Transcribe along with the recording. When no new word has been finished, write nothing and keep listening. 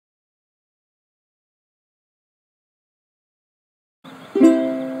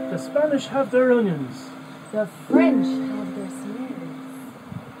The Spanish have their onions. The French have their snails.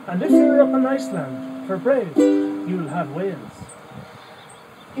 And if you're up in Iceland, for bread, you'll have whales.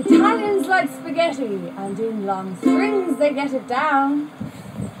 Italians like spaghetti, and in long strings they get it down.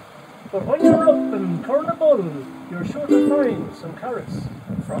 But when you're up in Cornabull, you're sure to find some carrots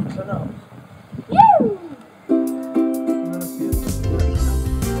from Clonown. Yoo!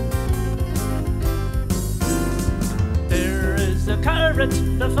 There is a carrot,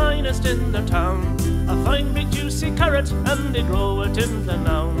 the finest in the town. A fine big juicy carrot, and they grow it in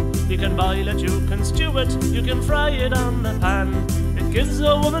Clonown. You can boil it, you can stew it, you can fry it on the pan. It gives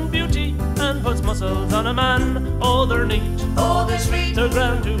a woman beauty and puts muscles on a man. Oh, they're neat, Oh, they're sweet, they're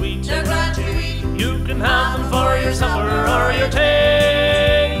grand to eat. they're glad to eat. You can have them for your supper or your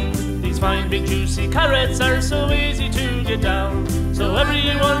tea. These fine big juicy carrots are so easy to get down. So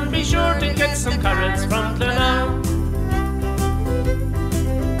everyone be sure to get some carrots from Clonown.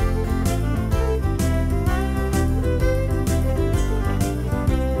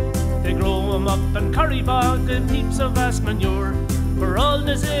 They grow 'em up in curry bog and heaps of vast manure. For all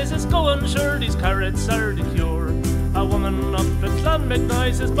diseases going, sure these carrots are the cure. A woman up in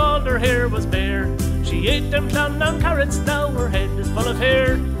Clonmacnoise's bald her hair was bare. She ate them Clonown carrots, now her head is full of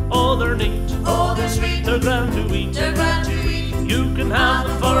hair. Oh, they're neat, Oh, they're sweet, they're grand to eat. they're glad to eat. You can have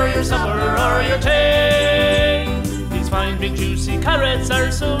them for your supper or your tea. These fine big juicy carrots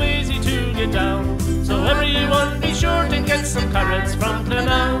are so easy to get down. So everyone be sure to get some carrots from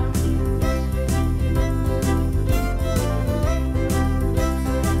Clonown.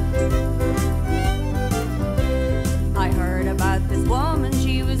 I heard about this woman,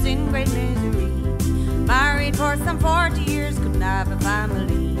 she was in great misery. Married for some 40 years, couldn't have a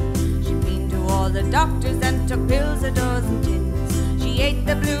family. She'd been to all the doctors and took pills a dozen tins. She ate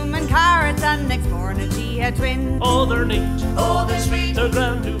the bloomin' carrots and next morning she had twins. Oh, they're neat, Oh, they're sweet, they're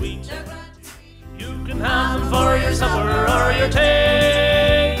grand to eat. they're glad to eat. You can have them for your supper or your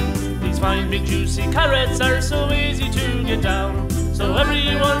tea. These fine big juicy carrots are so easy to get down. So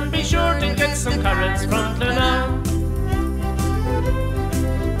everyone be sure to get some carrots from Clonown.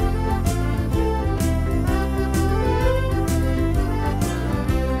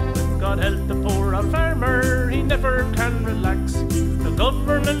 God help the poor old farmer, he never can relax. The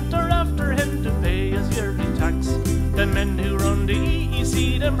government are after him to pay his yearly tax. The men who run the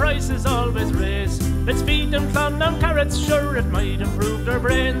EEC, them prices always raise. Let's feed them Clonown carrots, sure it might improve their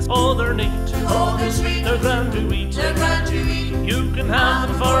brains. Oh, they're neat, Oh, they're sweet, they're grand to eat. they're glad to eat. You can have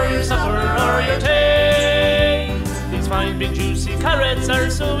them for your supper or your tea. These fine big juicy carrots are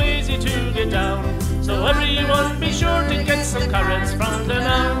so easy to get down. So everyone be sure to get some carrots from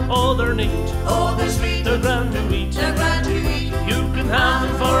Clonown. Oh, they're neat, Oh, they're sweet, they're grand to eat. they're glad to eat. You can have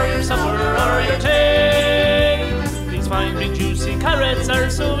them for your supper or your tea. These fine big juicy carrots are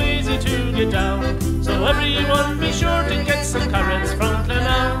so easy to get down. So everyone be sure to get some carrots from